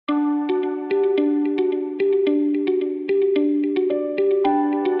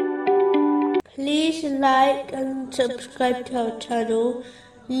like and subscribe to our channel.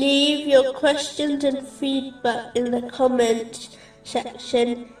 Leave your questions and feedback in the comments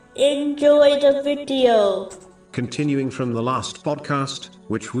section. Enjoy the video. Continuing from the last podcast,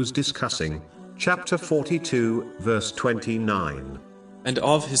 which was discussing chapter 42, verse 29. And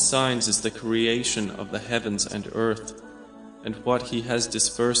of his signs is the creation of the heavens and earth, and what he has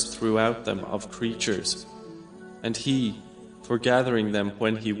dispersed throughout them of creatures. And he, for gathering them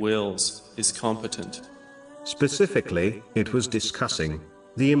when he wills, is competent. Specifically, it was discussing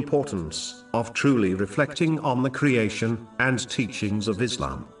the importance of truly reflecting on the creation and teachings of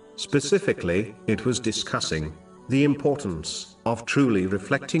Islam. Specifically, it was discussing the importance of truly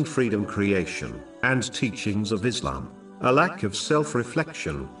reflecting freedom, creation, and teachings of Islam. A lack of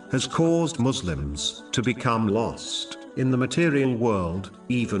self-reflection has caused Muslims to become lost in the material world,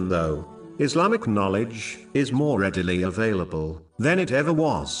 even though Islamic knowledge is more readily available than it ever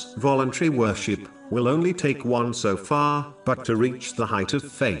was. Voluntary worship will only take one so far, but to reach the height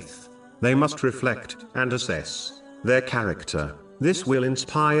of faith, they must reflect and assess their character. This will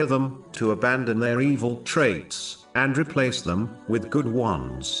inspire them to abandon their evil traits and replace them with good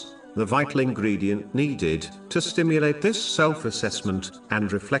ones. The vital ingredient needed to stimulate this self-assessment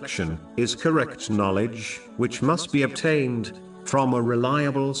and reflection is correct knowledge, which must be obtained from a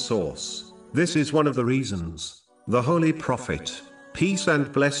reliable source. This is one of the reasons the Holy Prophet, peace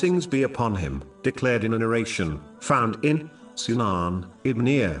and blessings be upon him, declared in a narration found in Sunan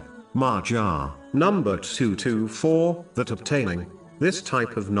Ibn Majah, number 224, that obtaining this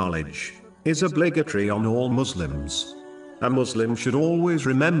type of knowledge is obligatory on all Muslims. A Muslim should always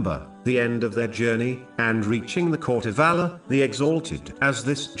remember the end of their journey and reaching the court of Allah, the Exalted, as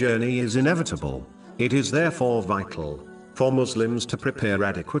this journey is inevitable. It is therefore vital for Muslims to prepare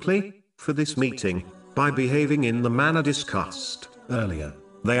adequately for this meeting by behaving in the manner discussed earlier.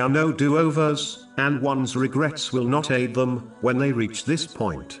 There are no do-overs, and one's regrets will not aid them when they reach this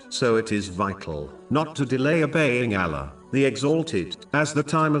point. So it is vital not to delay obeying Allah, the Exalted, as the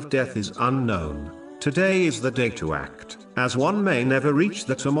time of death is unknown. Today is the day to act, as one may never reach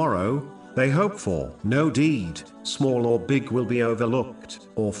the tomorrow they hope for. No deed, small or big, will be overlooked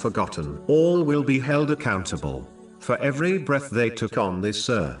or forgotten. All will be held accountable for every breath they took on this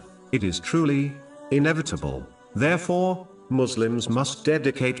earth. It is truly inevitable. Therefore, Muslims must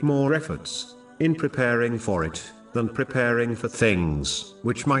dedicate more efforts in preparing for it than preparing for things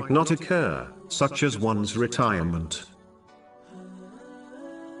which might not occur, such as one's retirement.